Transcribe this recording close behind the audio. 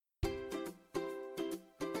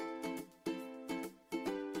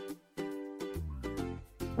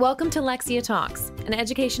Welcome to Lexia Talks, an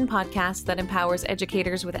education podcast that empowers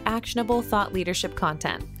educators with actionable thought leadership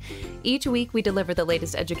content. Each week, we deliver the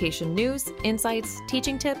latest education news, insights,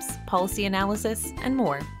 teaching tips, policy analysis, and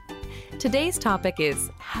more. Today's topic is,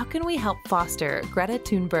 how can we help foster Greta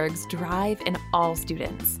Thunberg's drive in all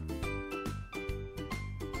students?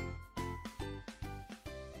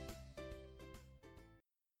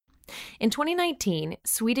 In 2019,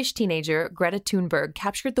 Swedish teenager Greta Thunberg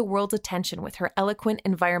captured the world's attention with her eloquent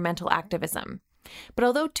environmental activism. But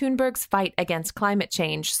although Thunberg's fight against climate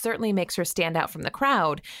change certainly makes her stand out from the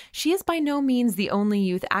crowd, she is by no means the only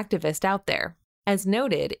youth activist out there. As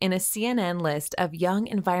noted in a CNN list of young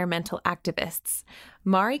environmental activists,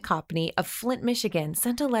 Mari Copney of Flint, Michigan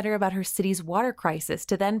sent a letter about her city's water crisis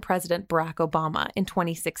to then-President Barack Obama in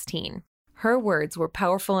 2016. Her words were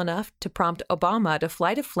powerful enough to prompt Obama to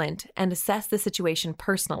fly to Flint and assess the situation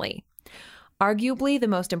personally. Arguably, the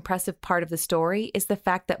most impressive part of the story is the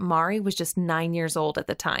fact that Mari was just 9 years old at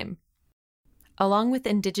the time. Along with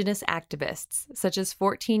Indigenous activists, such as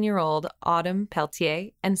 14-year-old Autumn Peltier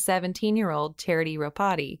and 17-year-old Charity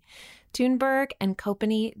Ropati, Thunberg and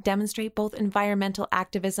Copney demonstrate both environmental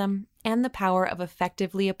activism and the power of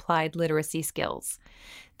effectively applied literacy skills.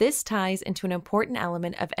 This ties into an important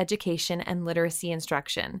element of education and literacy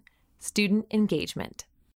instruction: student engagement.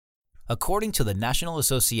 According to the National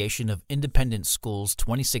Association of Independent Schools'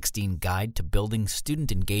 2016 Guide to Building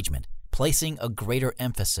Student Engagement, placing a greater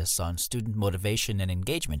emphasis on student motivation and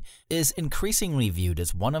engagement is increasingly viewed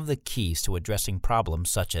as one of the keys to addressing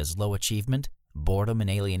problems such as low achievement, boredom and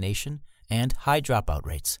alienation, and high dropout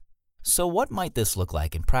rates. So what might this look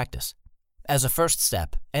like in practice? As a first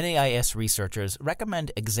step, NAIS researchers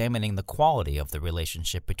recommend examining the quality of the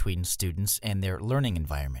relationship between students and their learning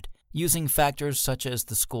environment, using factors such as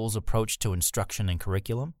the school's approach to instruction and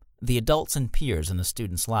curriculum, the adults and peers in the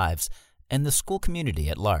students' lives, and the school community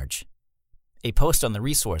at large. A post on the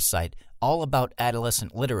resource site, All About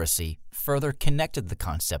Adolescent Literacy, further connected the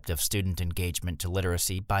concept of student engagement to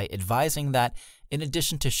literacy by advising that, in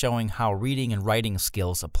addition to showing how reading and writing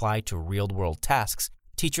skills apply to real-world tasks,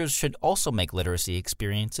 teachers should also make literacy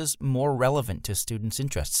experiences more relevant to students'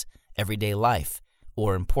 interests, everyday life,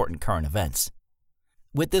 or important current events.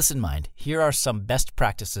 With this in mind, here are some best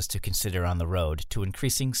practices to consider on the road to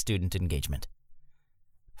increasing student engagement.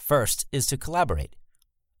 First is to collaborate.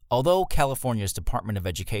 Although California's Department of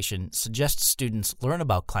Education suggests students learn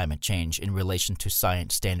about climate change in relation to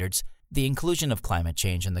science standards, the inclusion of climate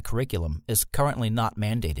change in the curriculum is currently not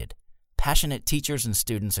mandated. Passionate teachers and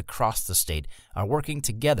students across the state are working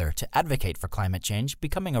together to advocate for climate change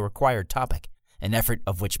becoming a required topic, an effort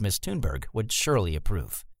of which Ms. Thunberg would surely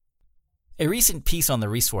approve. A recent piece on the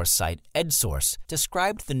resource site, EdSource,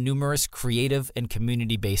 described the numerous creative and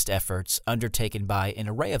community-based efforts undertaken by an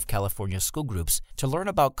array of California school groups to learn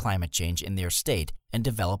about climate change in their state and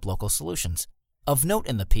develop local solutions. Of note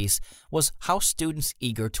in the piece was how students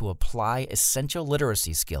eager to apply essential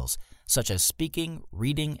literacy skills, such as speaking,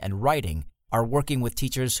 reading, and writing, are working with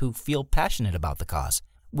teachers who feel passionate about the cause,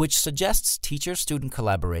 which suggests teacher-student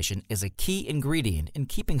collaboration is a key ingredient in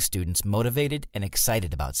keeping students motivated and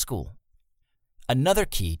excited about school. Another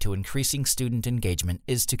key to increasing student engagement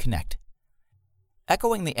is to connect.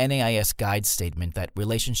 Echoing the NAIS Guide statement that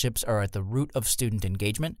relationships are at the root of student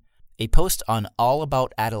engagement, a post on All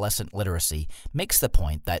About Adolescent Literacy makes the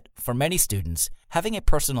point that, for many students, having a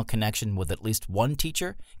personal connection with at least one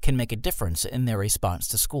teacher can make a difference in their response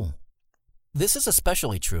to school. This is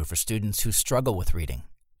especially true for students who struggle with reading.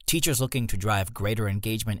 Teachers looking to drive greater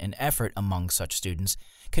engagement and effort among such students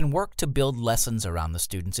can work to build lessons around the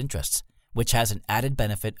students' interests, which has an added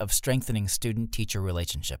benefit of strengthening student-teacher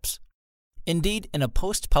relationships. Indeed, in a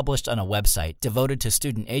post published on a website devoted to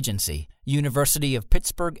student agency, University of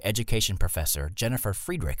Pittsburgh education professor Jennifer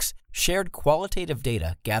Friedrichs shared qualitative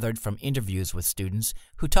data gathered from interviews with students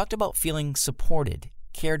who talked about feeling supported,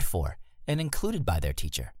 cared for, and included by their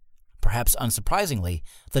teacher. Perhaps unsurprisingly,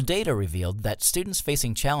 the data revealed that students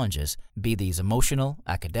facing challenges, be these emotional,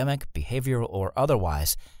 academic, behavioral, or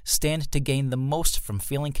otherwise, stand to gain the most from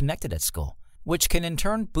feeling connected at school, which can in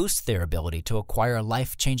turn boost their ability to acquire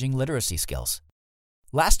life-changing literacy skills.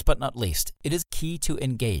 Last but not least, it is key to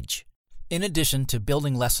engage. In addition to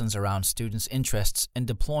building lessons around students' interests and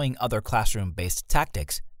deploying other classroom-based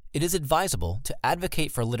tactics, it is advisable to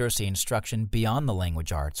advocate for literacy instruction beyond the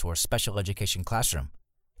language arts or special education classroom.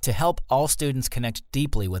 To help all students connect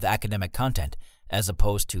deeply with academic content, as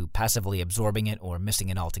opposed to passively absorbing it or missing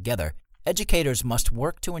it altogether, educators must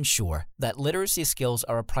work to ensure that literacy skills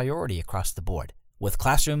are a priority across the board, with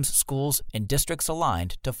classrooms, schools, and districts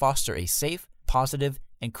aligned to foster a safe, positive,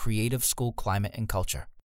 and creative school climate and culture.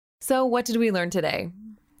 So what did we learn today?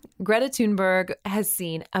 Greta Thunberg has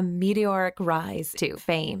seen a meteoric rise to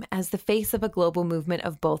fame as the face of a global movement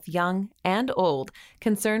of both young and old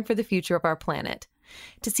concern for the future of our planet.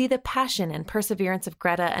 To see the passion and perseverance of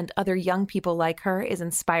Greta and other young people like her is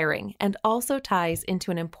inspiring and also ties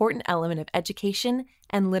into an important element of education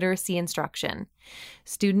and literacy instruction: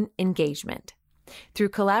 student engagement. Through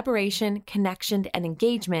collaboration, connection, and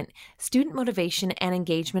engagement, student motivation and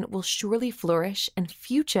engagement will surely flourish, and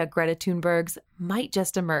future Greta Thunbergs might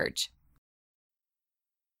just emerge.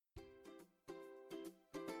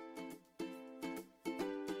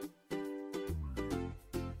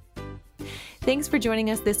 Thanks for joining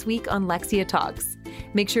us this week on Lexia Talks.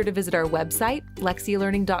 Make sure to visit our website,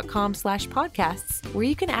 lexialearning.com/podcasts, where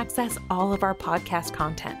you can access all of our podcast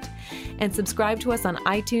content. And subscribe to us on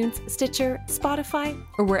iTunes, Stitcher, Spotify,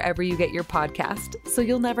 or wherever you get your podcast, so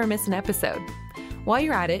you'll never miss an episode. While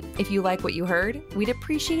you're at it, if you like what you heard, we'd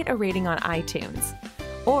appreciate a rating on iTunes.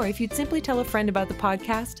 Or if you'd simply tell a friend about the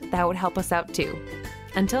podcast, that would help us out too.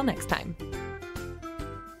 Until next time.